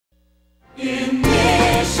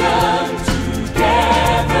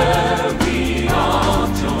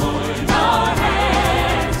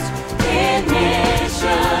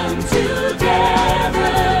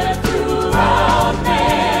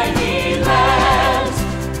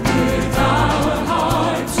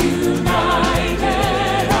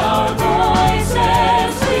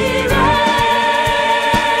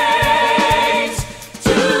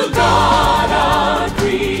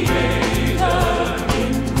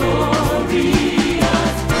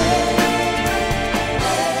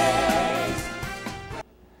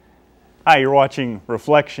Hi, you're watching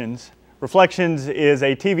Reflections. Reflections is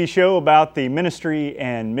a TV show about the ministry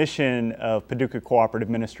and mission of Paducah Cooperative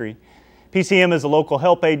Ministry. PCM is a local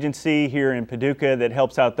help agency here in Paducah that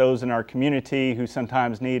helps out those in our community who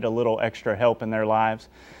sometimes need a little extra help in their lives.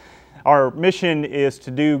 Our mission is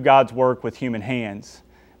to do God's work with human hands.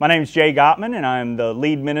 My name is Jay Gottman, and I'm the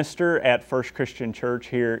lead minister at First Christian Church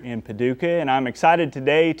here in Paducah, and I'm excited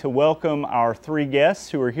today to welcome our three guests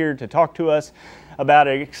who are here to talk to us about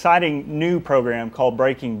an exciting new program called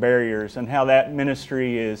Breaking Barriers and how that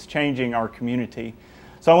ministry is changing our community.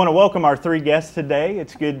 So I want to welcome our three guests today.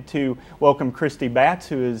 It's good to welcome Christy Batts,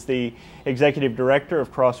 who is the Executive Director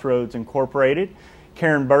of Crossroads Incorporated,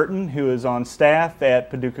 Karen Burton, who is on staff at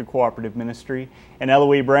Paducah Cooperative Ministry, and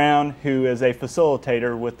Eloise Brown, who is a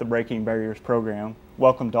facilitator with the Breaking Barriers program.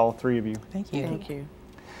 Welcome to all three of you. Thank you. Thank you.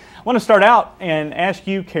 I want to start out and ask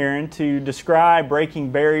you, Karen, to describe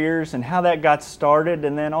Breaking Barriers and how that got started,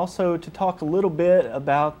 and then also to talk a little bit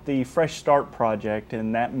about the Fresh Start Project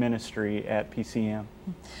and that ministry at PCM.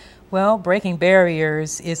 Well, Breaking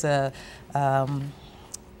Barriers is a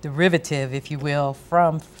derivative, if you will,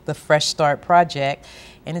 from the Fresh Start Project.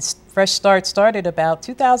 And its Fresh Start started about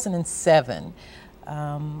 2007.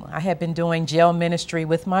 I had been doing jail ministry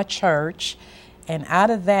with my church, and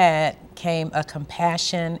out of that came a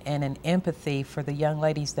compassion and an empathy for the young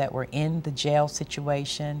ladies that were in the jail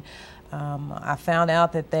situation. I found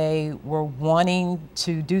out that they were wanting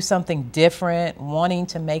to do something different, wanting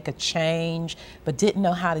to make a change, but didn't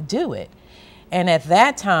know how to do it. And at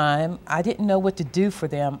that time, I didn't know what to do for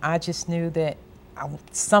them. I just knew that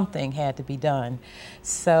something had to be done.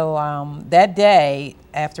 So that day,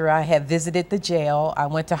 after I had visited the jail, I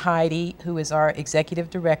went to Heidi, who is our executive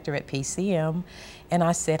director at PCM, and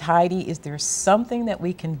I said, Heidi, is there something that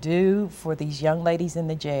we can do for these young ladies in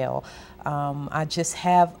the jail? I just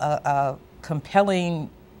have a compelling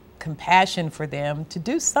compassion for them to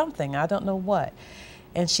do something. I don't know what.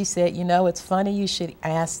 And she said, you know, it's funny you should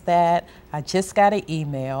ask that. I just got an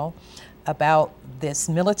email about this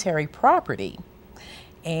military property,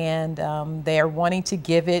 and they're wanting to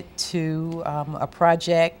give it to a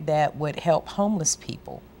project that would help homeless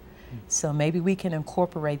people. So maybe we can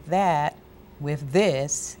incorporate that with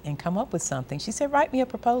this and come up with something. She said, write me a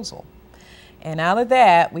proposal. And out of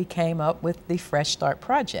that, we came up with the Fresh Start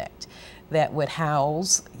Project that would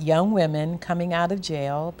house young women coming out of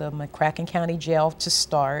jail, the McCracken County Jail to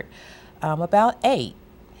start, about 8,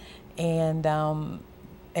 and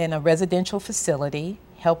in a residential facility,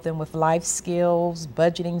 help them with life skills,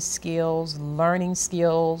 budgeting skills, learning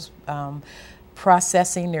skills,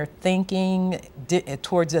 processing their thinking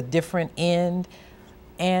towards a different end,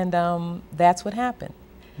 and that's what happened.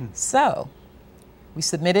 So we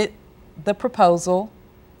submitted the proposal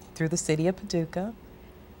through the city of Paducah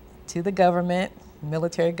to the government,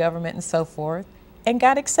 military government and so forth, and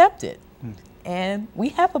got accepted. And we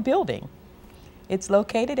have a building. It's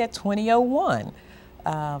located at 2001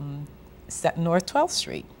 North 12th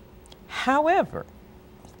Street. However,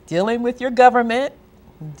 dealing with your government,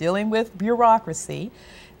 dealing with bureaucracy,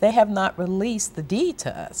 they have not released the deed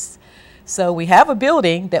to us. So we have a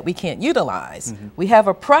building that we can't utilize. We have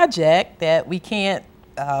a project that we can't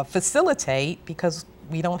facilitate because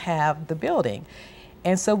we don't have the building.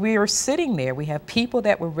 And so we were sitting there. We have people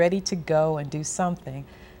that were ready to go and do something.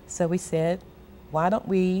 So we said, why don't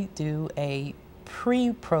we do a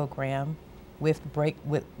pre-program with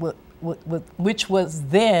which was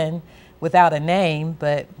then without a name,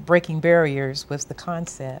 but Breaking Barriers was the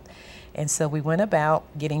concept. And so we went about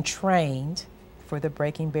getting trained for the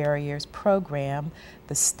Breaking Barriers program.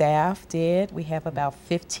 The staff did. We have about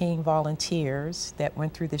 15 volunteers that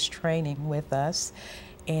went through this training with us.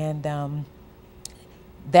 And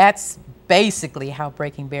that's basically how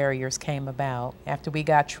Breaking Barriers came about. After we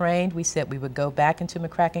got trained, we said we would go back into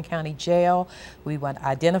McCracken County Jail. We would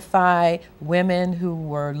identify women who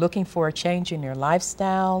were looking for a change in their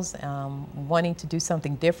lifestyles, wanting to do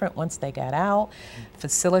something different once they got out,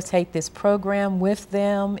 facilitate this program with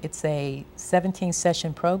them. It's a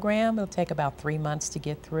 17-session program. It'll take about 3 months to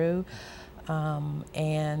get through.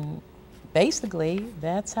 And basically,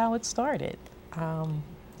 that's how it started.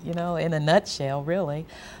 You know, in a nutshell, really.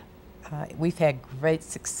 We've had great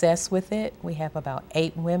success with it. We have about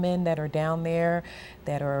 8 women that are down there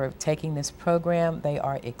that are taking this program. They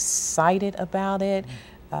are excited about it.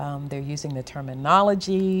 They're using the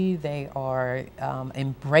terminology. They are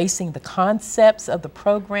embracing the concepts of the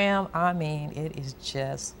program. I mean, it is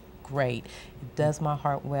just great. It does my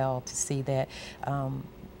heart well to see that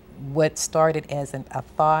what started as a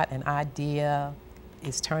thought, an idea,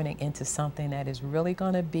 is turning into something that is really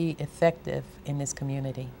going to be effective in this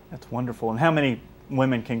community. That's wonderful. And how many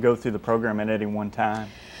women can go through the program at any one time?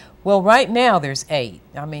 Well, right now there's 8.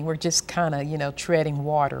 I mean, we're just kind of, you know, treading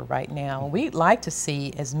water right now. We'd like to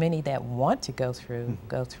see as many that want to go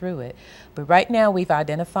through it. But right now we've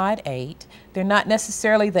identified 8. They're not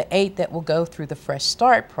necessarily the 8 that will go through the Fresh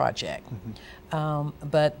Start project.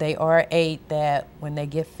 But they are 8 that when they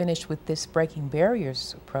get finished with this Breaking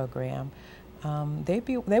Barriers program,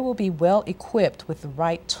 they will be well equipped with the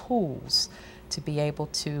right tools to be able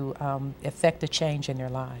to effect a change in their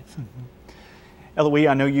life. Eloise,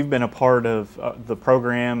 I know you've been a part of the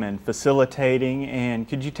program and facilitating, and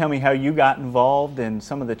could you tell me how you got involved in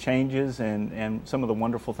some of the changes and some of the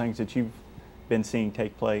wonderful things that you've been seeing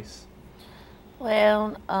take place?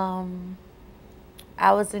 Well,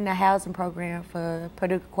 I was in the housing program for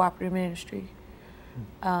Paducah Cooperative Ministry,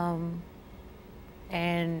 and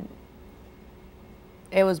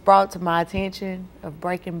it was brought to my attention of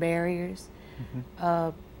breaking barriers,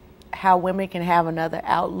 how women can have another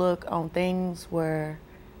outlook on things where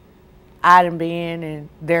I done been and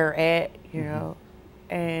they're at, you know.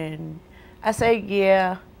 And I say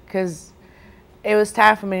yeah, because it was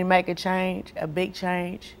time for me to make a change, a big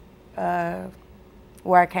change.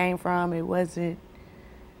 Where I came from, it wasn't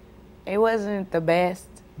the best.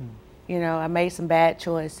 You know, I made some bad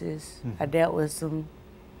choices. I dealt with some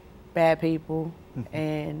bad people,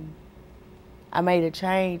 and I made a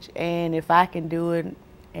change. And if I can do it,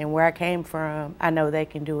 and where I came from, I know they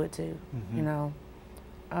can do it too. You know,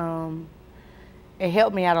 it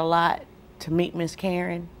helped me out a lot to meet Miss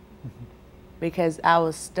Karen, because I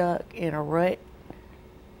was stuck in a rut,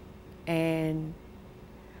 and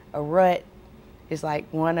a rut is like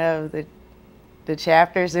one of the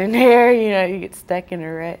chapters in there. You know, you get stuck in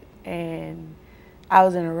a rut, and I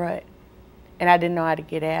was in a rut, and I didn't know how to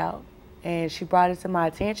get out. And she brought it to my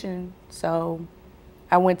attention, so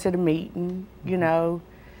I went to the meeting. You know,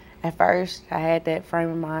 at first I had that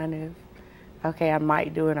frame of mind of, okay, I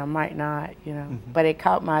might do it, I might not, you know. But it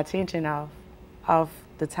caught my attention off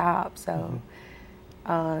the top. So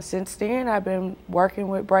since then, I've been working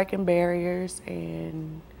with Breaking Barriers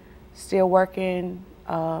and still working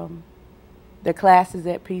the classes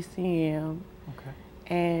at PCM.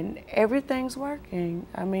 And everything's working.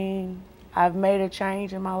 I mean, I've made a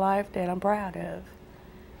change in my life that I'm proud of.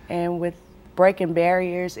 And with Breaking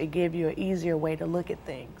Barriers, it gives you an easier way to look at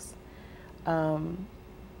things. Some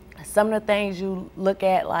of the things you look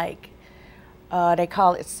at, like they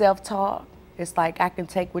call it self-talk. It's like I can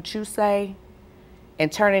take what you say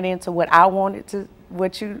and turn it into what I want it to,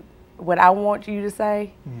 what I want you to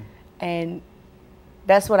say. And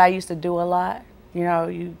that's what I used to do a lot. You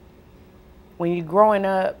know, when you're growing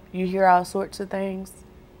up, you hear all sorts of things,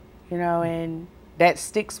 you know, and that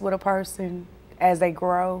sticks with a person as they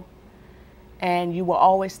grow. And you will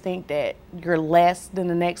always think that you're less than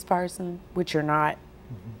the next person, which you're not.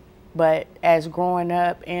 But as growing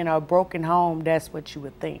up in a broken home, that's what you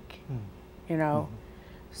would think, you know.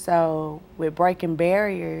 So with Breaking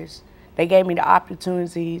Barriers, they gave me the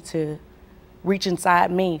opportunity to reach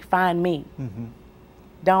inside me, find me.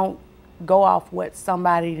 Don't go off what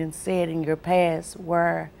somebody done said in your past,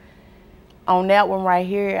 where on that one right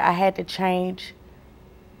here, I had to change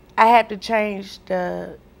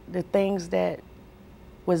the things that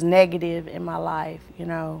was negative in my life, you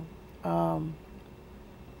know.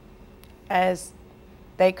 As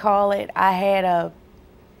they call it, I had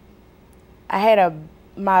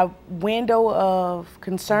my window of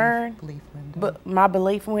concern, but my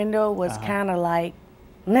belief window was kind of like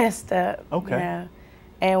messed up. You know?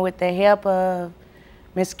 And with the help of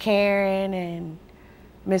Miss Karen and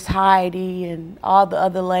Miss Heidi and all the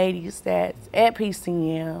other ladies that's at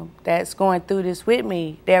PCM that's going through this with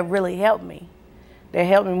me, that really helped me. They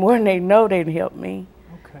helped me more than they know they'd help me.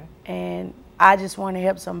 And I just want to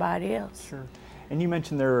help somebody else. And you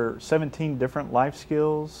mentioned there are 17 different life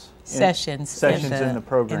skills sessions in the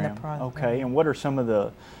program. And what are some of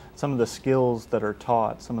the skills that are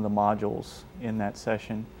taught, some of the modules in that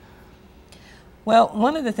session? Well,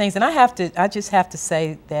 one of the things, and I just have to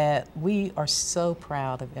say that we are so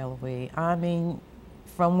proud of Eloise. I mean,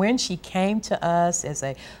 from when she came to us as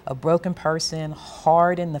a broken person,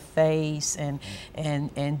 hard in the face, and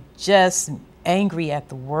just angry at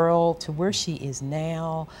the world, to where she is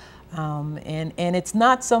now. And it's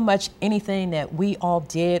not so much anything that we all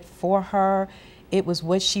did for her. It was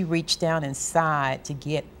what she reached down inside to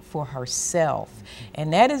get for herself.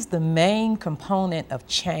 And that is the main component of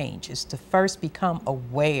change, is to first become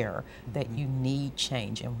aware that you need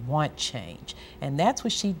change and want change. And that's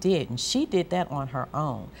what she did, and she did that on her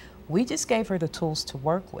own. We just gave her the tools to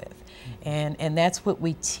work with. And that's what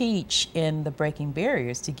we teach in the Breaking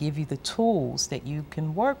Barriers, to give you the tools that you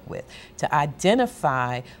can work with, to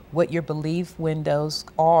identify what your belief windows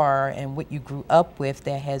are and what you grew up with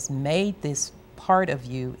that has made this part of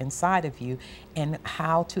you, inside of you, and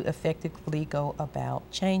how to effectively go about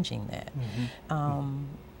changing that.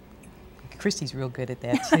 Christy's real good at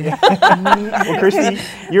that too. Well, Christy,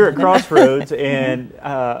 you're at Crossroads, and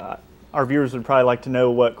our viewers would probably like to know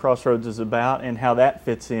what Crossroads is about and how that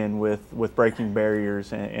fits in with Breaking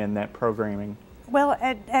Barriers and that programming. Well,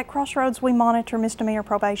 at Crossroads, we monitor misdemeanor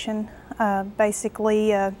probation. Basically,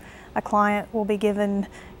 a client will be given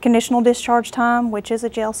conditional discharge time, which is a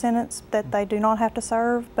jail sentence that they do not have to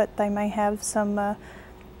serve, but they may have some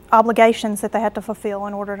obligations that they have to fulfill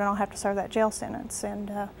in order to not have to serve that jail sentence.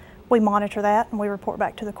 And we monitor that, and we report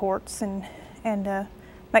back to the courts and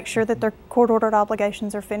make sure that their court-ordered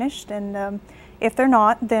obligations are finished. And if they're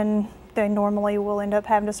not, then they normally will end up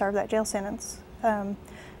having to serve that jail sentence.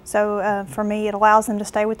 So for me, it allows them to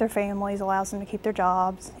stay with their families, allows them to keep their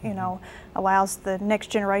jobs, you know, allows the next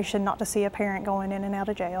generation not to see a parent going in and out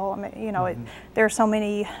of jail. I mean, you know, there's so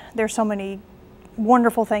many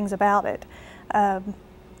wonderful things about it.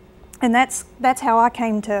 And that's how I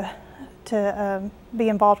came to be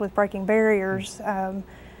involved with Breaking Barriers.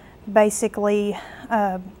 Basically,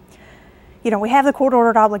 you know, we have the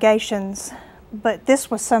court-ordered obligations, but this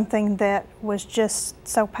was something that was just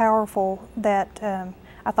so powerful that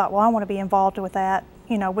I thought, well, I want to be involved with that,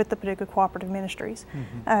 you know, with the Paducah Cooperative Ministries.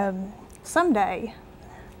 Someday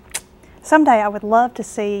I would love to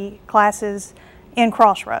see classes in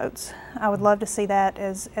Crossroads. I would love to see that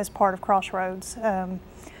as part of Crossroads,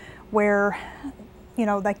 where, you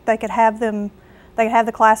know, they could have them. They could have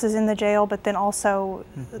the classes in the jail, but then also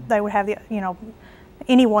they would have the, you know,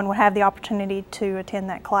 anyone would have the opportunity to attend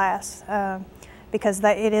that class, because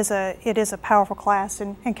it is a powerful class.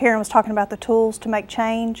 And Karen was talking about the tools to make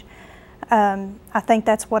change. I think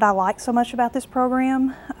that's what I like so much about this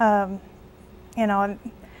program. You know,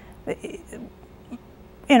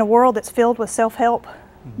 in a world that's filled with self-help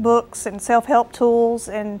books and self-help tools,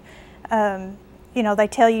 and you know, they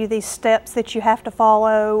tell you these steps that you have to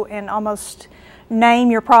follow and almost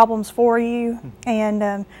name your problems for you,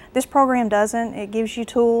 and this program doesn't. It gives you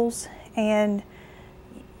tools, and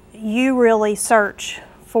you really search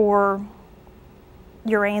for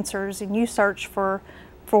your answers, and you search for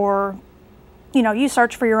you know, you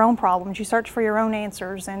search for your own problems, you search for your own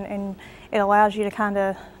answers, and it allows you to kind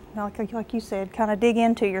of, like you said, kind of dig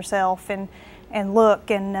into yourself and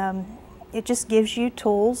look, and it just gives you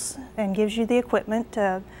tools and gives you the equipment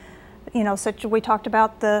to, you know, such we talked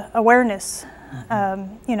about the awareness.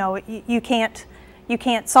 You know, you can't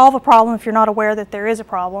solve a problem if you're not aware that there is a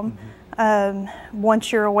problem.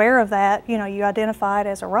 Once you're aware of that, you know, you identify it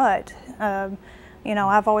as a rut. You know,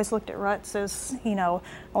 I've always looked at ruts as, you know,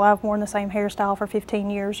 well, I've worn the same hairstyle for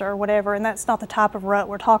 15 years or whatever, and that's not the type of rut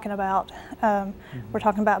we're talking about. We're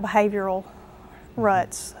talking about behavioral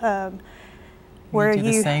ruts. Where you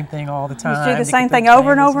do the same thing all the time. You do the same thing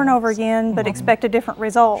over and over and over again, but expect a different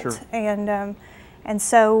result. Sure. And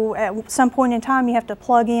so at some point in time, you have to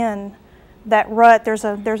plug in that rut. There's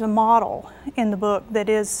a model in the book that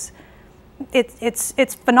is,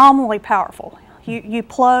 it's phenomenally powerful. You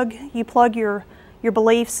plug your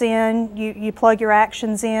beliefs in, you plug your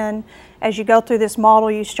actions in. As you go through this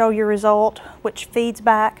model, you show your result, which feeds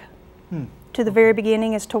back to the very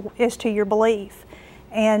beginning as to your belief.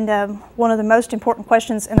 And one of the most important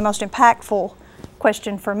questions and the most impactful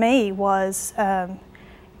question for me was,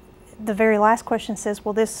 the very last question says,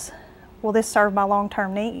 will this serve my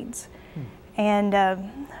long-term needs?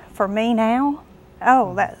 And for me now,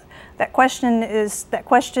 that question is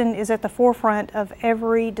at the forefront of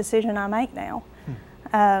every decision I make now.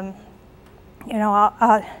 You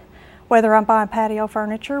know, whether I'm buying patio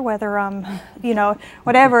furniture, whether I'm, you know,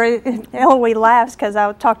 whatever. Eloise laughs because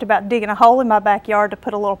I talked about digging a hole in my backyard to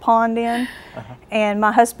put a little pond in. And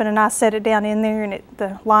my husband and I set it down in there, and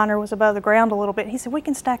the liner was above the ground a little bit. He said, we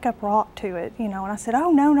can stack up rock to it, you know. And I said,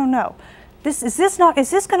 oh, no. Is this going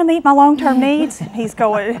to meet my long-term needs? And he's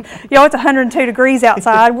going, you know, it's 102 degrees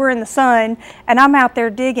outside. We're in the sun, and I'm out there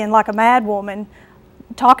digging like a mad woman,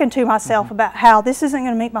 talking to myself about how this isn't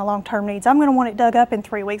going to meet my long-term needs. I'm going to want it dug up in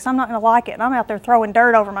 3 weeks. I'm not going to like it. And I'm out there throwing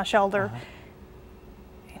dirt over my shoulder.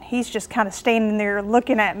 And he's just kind of standing there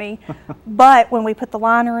looking at me. But when we put the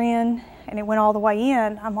liner in and it went all the way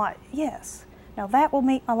in, I'm like, yes, now that will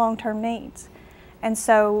meet my long-term needs. And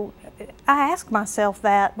so I ask myself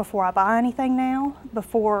that before I buy anything now,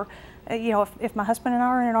 before, you know, if my husband and I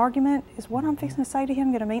are in an argument, is what I'm fixing to say to him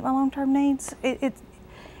going to meet my long-term needs?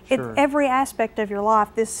 Sure. every aspect of your life.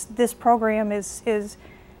 This program is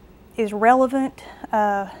relevant.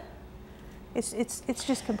 It's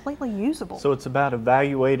just completely usable. So it's about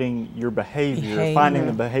evaluating your behavior, finding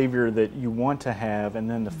the behavior that you want to have, and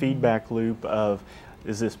then the feedback loop of,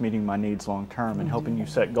 is this meeting my needs long term, and helping you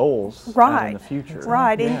set goals in the future.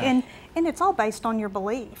 Right, Yeah. and it's all based on your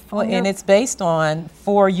belief. Well, and it's based on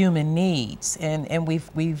 4 human needs, and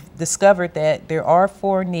we've discovered that there are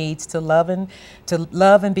 4 needs: to love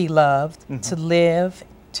and be loved, to live,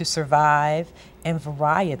 to survive, and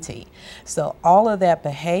variety. So all of that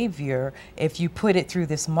behavior, if you put it through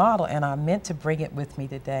this model, and I meant to bring it with me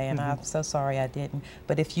today, and I'm so sorry I didn't,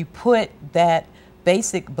 but if you put that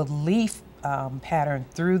basic belief pattern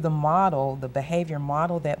through the model, the behavior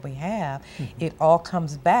model that we have, it all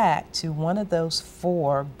comes back to one of those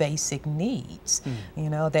 4 basic needs, you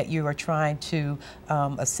know, that you are trying to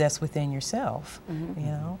assess within yourself, you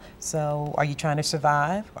know. So are you trying to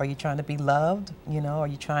survive? Are you trying to be loved? You know, are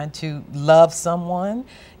you trying to love someone?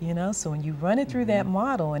 You know, so when you run it through that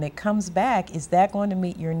model and it comes back, is that going to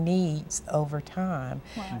meet your needs over time?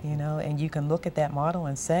 You know, and you can look at that model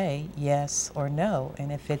and say yes or no.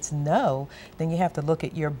 And if it's no, then you have to look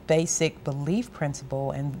at your basic belief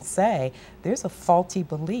principle and say, there's a faulty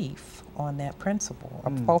belief on that principle,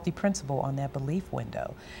 a faulty principle on that belief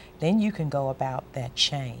window. Then you can go about that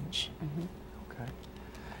change. Okay.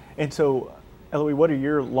 And so, Eloise, what are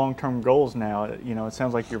your long-term goals now? You know, it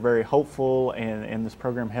sounds like you're very hopeful, and this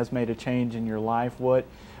program has made a change in your life. What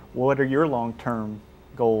are your long-term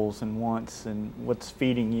goals and wants, and what's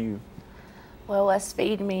feeding you? Well, what's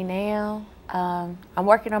feeding me now? I'm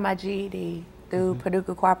working on my GED through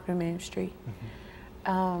Paducah Cooperative Ministry.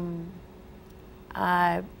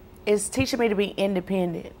 It's teaching me to be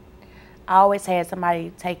independent. I always had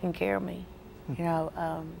somebody taking care of me. You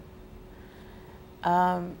know,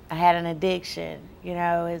 I had an addiction. You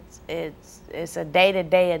know, it's a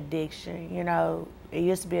day-to-day addiction. You know, it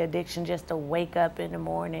used to be addiction just to wake up in the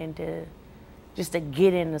morning just to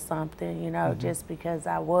get into something. You know, just because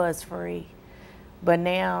I was free. But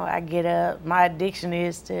now I get up, my addiction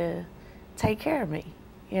is to take care of me.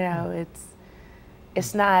 You know,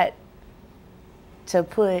 it's not to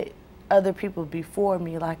put other people before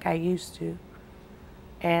me like I used to.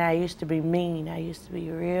 And I used to be mean. I used to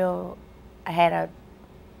be real. I had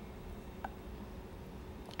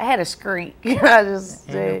a skreak. I just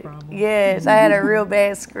yes, I had a real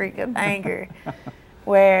bad skreak of anger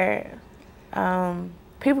where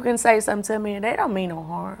people can say something to me and they don't mean no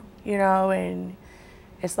harm, you know, and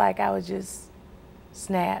it's like I would just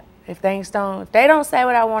snap. If they don't say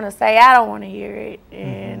what I want to say, I don't want to hear it.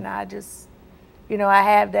 And I just, you know, I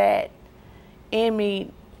have that in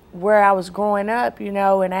me where I was growing up, you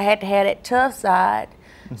know, and I had to have that tough side.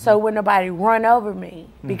 So when nobody run over me,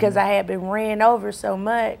 because I had been ran over so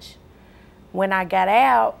much, when I got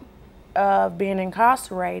out of being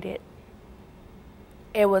incarcerated,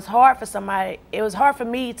 it was hard for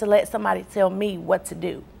me to let somebody tell me what to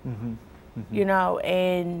do. You know,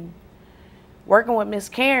 and working with Miss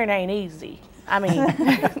Karen ain't easy. I mean,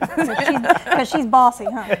 because she's bossy,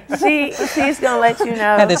 huh? She's gonna let you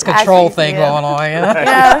know. Had this control thing going on, you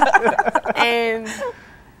know? And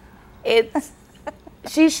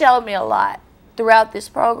she showed me a lot throughout this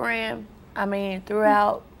program. I mean,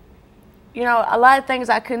 throughout, you know, a lot of things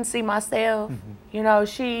I couldn't see myself. You know,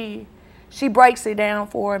 she breaks it down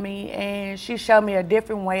for me, and she showed me a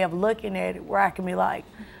different way of looking at it where I can be like,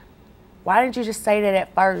 why didn't you just say that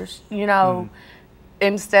at first, you know,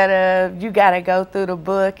 instead of you got to go through the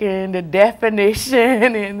book and the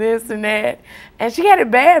definition and this and that. And she had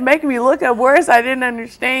it bad, making me look up words I didn't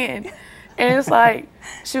understand. And it's like,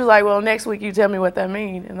 she was like, well, next week you tell me what that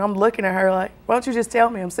means. And I'm looking at her like, why don't you just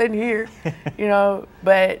tell me? I'm sitting here, you know.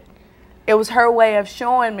 But it was her way of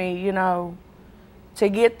showing me, you know, to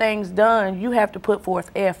get things done, you have to put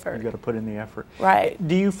forth effort. You got to put in the effort. Right.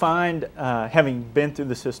 Do you find, having been through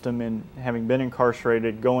the system and having been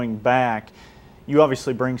incarcerated, going back, you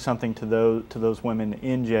obviously bring something to those women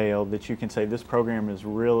in jail that you can say, this program is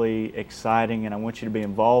really exciting and I want you to be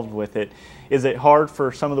involved with it. Is it hard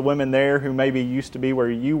for some of the women there who maybe used to be where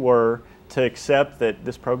you were to accept that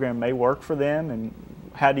this program may work for them? And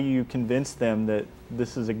how do you convince them that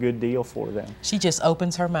this is a good deal for them? She just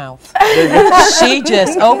opens her mouth. She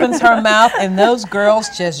just opens her mouth, and those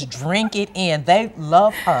girls just drink it in. They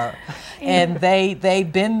love her, and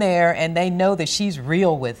they've been there, and they know that she's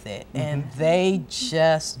real with it, and they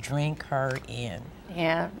just drink her in.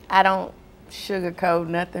 Yeah, I don't sugarcoat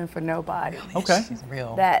nothing for nobody. Okay. She's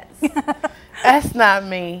real. That's not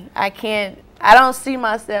me. I don't see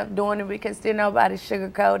myself doing it because still nobody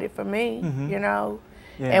sugarcoat it for me, you know.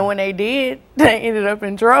 And when they did, they ended up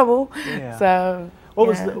in trouble. Yeah. So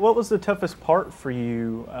what was the toughest part for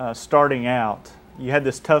you starting out? You had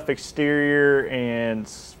this tough exterior, and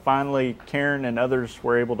finally Karen and others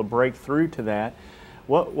were able to break through to that.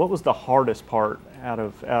 What was the hardest part out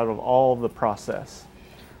of all the process?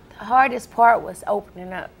 The hardest part was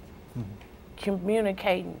opening up,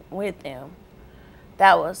 communicating with them.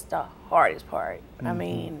 That was the hardest part. I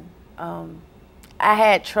mean, I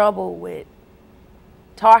had trouble with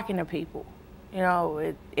talking to people. You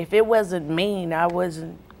know, if it wasn't mean, I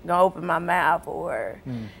wasn't gonna open my mouth, or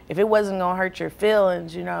if it wasn't gonna hurt your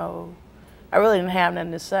feelings, you know, I really didn't have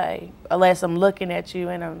nothing to say unless I'm looking at you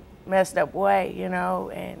in a messed up way, you know.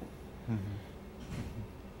 And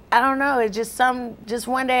I don't know, it just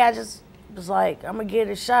one day I just was like, I'm gonna get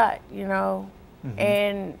a shot, you know.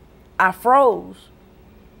 And I froze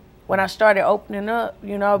when I started opening up,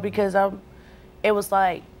 you know, because it was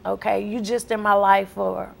like, okay, you just in my life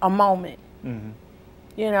for a moment.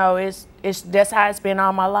 You know, that's how it's been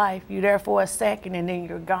all my life. You're there for a second and then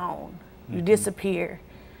you're gone. You disappear.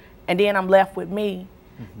 And then I'm left with me.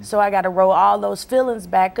 So I got to roll all those feelings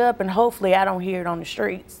back up, and hopefully I don't hear it on the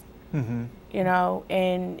streets. You know,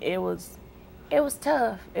 and it was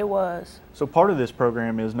tough. It was. So part of this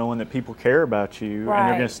program is knowing that people care about you, and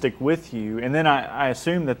they're going to stick with you. And then I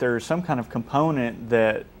assume that there's some kind of component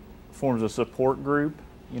that forms a support group,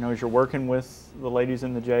 you know, as you're working with the ladies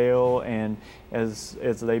in the jail, and as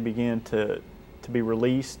they begin to be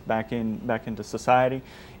released back into society.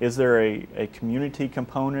 Is there a community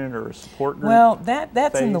component or a support group? Well,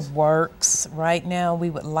 that's in the works right now. We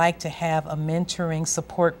would like to have a mentoring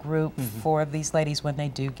support group for these ladies when they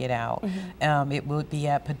do get out. It would be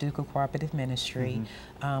at Paducah Cooperative Ministry,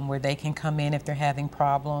 where they can come in if they're having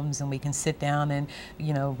problems, and we can sit down and,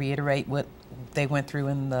 you know, reiterate what they went through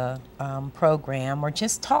in the program, or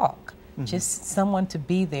just talk. Just someone to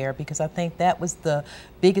be there, because I think that was the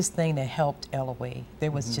biggest thing that helped Eloise.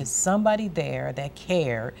 There was just somebody there that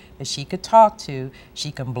cared, that she could talk to,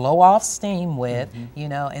 she can blow off steam with, you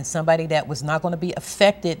know, and somebody that was not going to be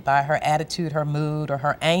affected by her attitude, her mood, or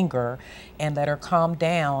her anger, and let her calm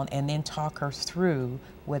down and then talk her through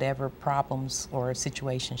whatever problems or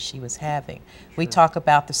situations she was having. We talk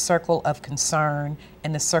about the circle of concern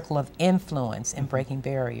and the circle of influence in breaking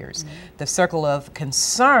barriers. The circle of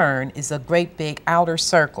concern is a great big outer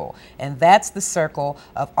circle, and that's the circle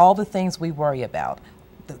of all the things we worry about,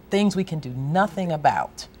 the things we can do nothing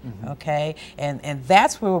about, okay? And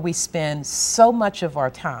that's where we spend so much of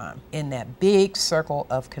our time, in that big circle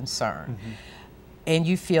of concern. And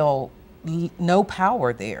you feel no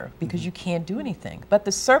power there because you can't do anything. But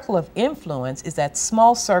the circle of influence is that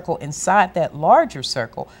small circle inside that larger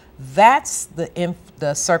circle. That's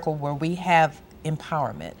the circle where we have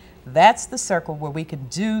empowerment. That's the circle where we can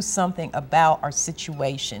do something about our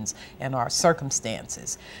situations and our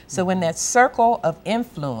circumstances. So when that circle of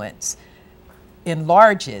influence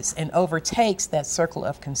enlarges and overtakes that circle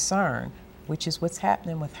of concern, which is what's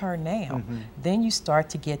happening with her now, then you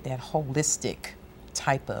start to get that holistic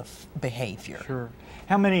type of behavior. Sure.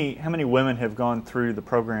 How many women have gone through the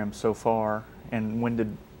program so far, and when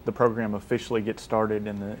did the program officially get started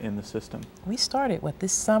in the system? We started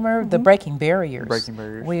this summer, the Breaking Barriers. Breaking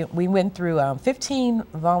Barriers. We went through 15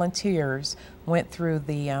 volunteers went through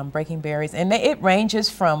the Breaking Barriers, and it ranges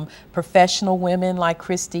from professional women like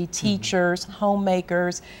Christy, teachers,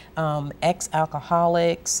 homemakers,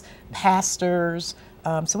 ex-alcoholics, pastors.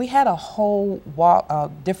 So we had a whole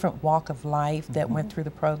different walk of life that went through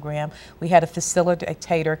the program. We had a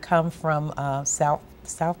facilitator come from South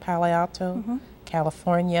Palo Alto,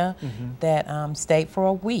 California, that stayed for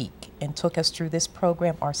a week and took us through this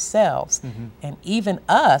program ourselves. And even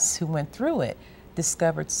us who went through it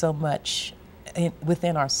discovered so much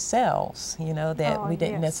within ourselves, you know, that we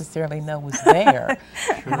didn't necessarily know was there.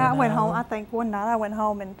 I went home, I think one night I went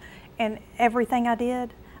home and everything I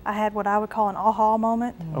did, I had what I would call an aha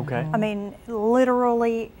moment. Okay. I mean,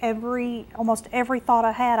 literally almost every thought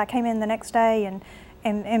I had, I came in the next day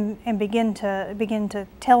and begin to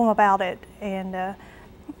tell them about it. And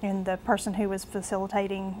the person who was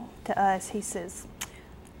facilitating to us, he says,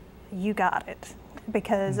 "You got it,"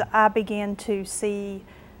 because I began to see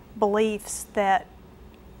beliefs that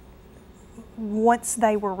once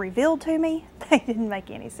they were revealed to me, they didn't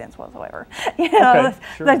make any sense whatsoever. You know,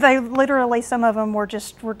 they literally, some of them were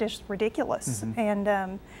just ridiculous,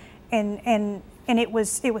 and it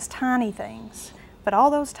was tiny things, but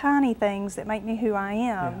all those tiny things that make me who I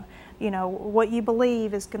am. You know, what you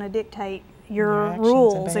believe is going to dictate your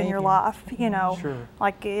rules in your life. You know,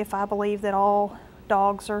 like if I believe that all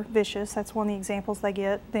dogs are vicious, that's one of the examples they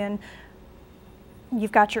get, then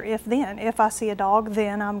you've got your if then. If I see a dog,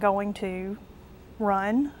 then I'm going to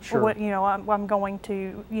run. Sure. Or what, I'm going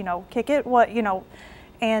to, kick it.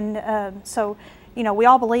 And so, we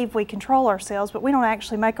all believe we control ourselves, but we don't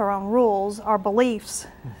actually make our own rules. Our beliefs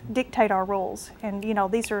dictate our rules, and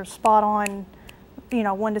these are spot on.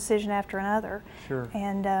 One decision after another. Sure.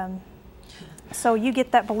 And so you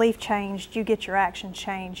get that belief changed, you get your action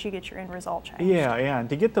changed, you get your end result changed. Yeah, yeah. And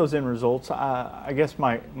to get those end results, I guess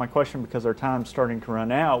my question, because our time's starting to run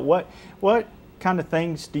out, what kind of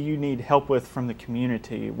things do you need help with from the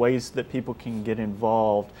community? Ways that people can get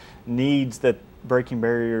involved, needs that Breaking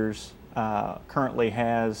Barriers currently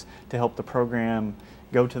has to help the program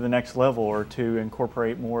go to the next level or to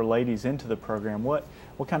incorporate more ladies into the program? What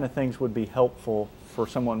kind of things would be helpful for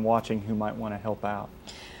someone watching who might want to help out?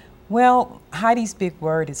 Well, Heidi's big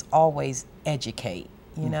word is always educate.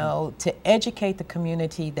 To educate the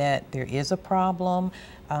community that there is a problem.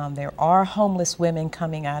 There are homeless women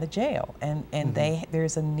coming out of jail, and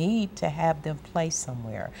there's a need to have them placed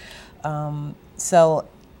somewhere. So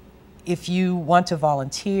if you want to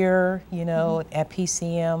volunteer, at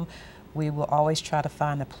PCM, we will always try to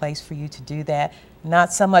find a place for you to do that.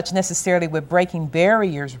 Not so much necessarily with Breaking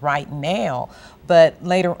Barriers right now, but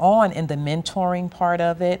later on in the mentoring part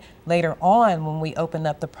of it, later on when we open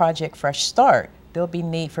up the Project Fresh Start, there'll be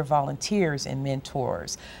need for volunteers and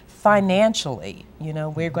mentors. Financially,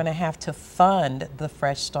 we're going to have to fund the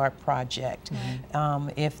Fresh Start project.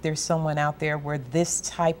 If there's someone out there where this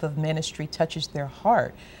type of ministry touches their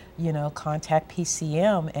heart, contact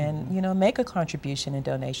PCM and, make a contribution and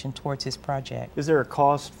donation towards this project. Is there a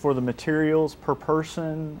cost for the materials per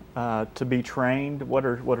person to be trained? What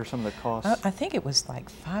are some of the costs? I think it was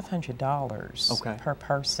like $500 per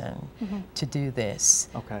person to do this.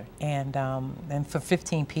 Okay. And for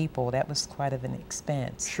 15 people, that was quite of an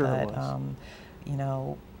expense. Sure but, it was.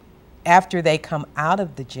 After they come out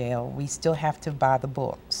of the jail, we still have to buy the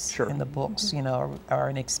books. Sure. And the books, are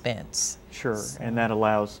an expense. Sure, So. And that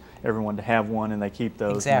allows everyone to have one, and they keep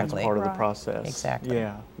those. Exactly. And that's part of the Right. process. Exactly.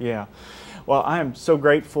 Yeah, yeah. Well, I am so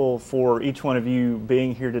grateful for each one of you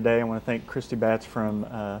being here today. I want to thank Christy Batts from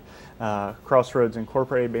Crossroads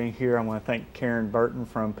Incorporated being here. I want to thank Karen Burton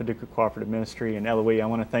from Paducah Cooperative Ministry, and Eloise. I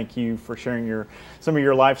want to thank you for sharing some of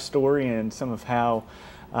your life story and some of how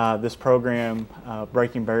this program,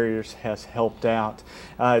 Breaking Barriers, has helped out.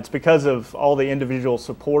 It's because of all the individual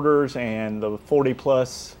supporters and the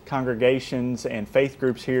 40-plus congregations and faith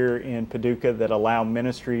groups here in Paducah that allow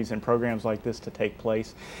ministries and programs like this to take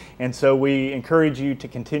place. And so we encourage you to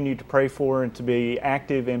continue to pray for and to be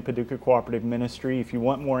active in Paducah Cooperative Ministry. If you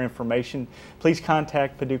want more information, please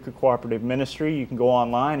contact Paducah Cooperative Ministry. You can go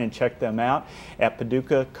online and check them out at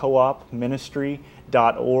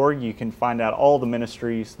paducahcoopministry.org. You can find out all the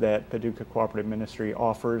ministries that Paducah Cooperative Ministry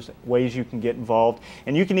offers, ways you can get involved.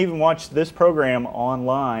 And you can even watch this program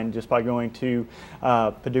online just by going to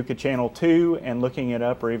Paducah Channel 2 and looking it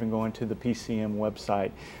up, or even going to the PCM website.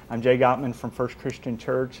 I'm Jay Gottman from First Christian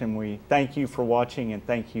Church, and we thank you for watching and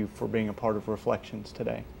thank you for being a part of Reflections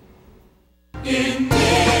today. In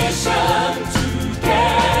mission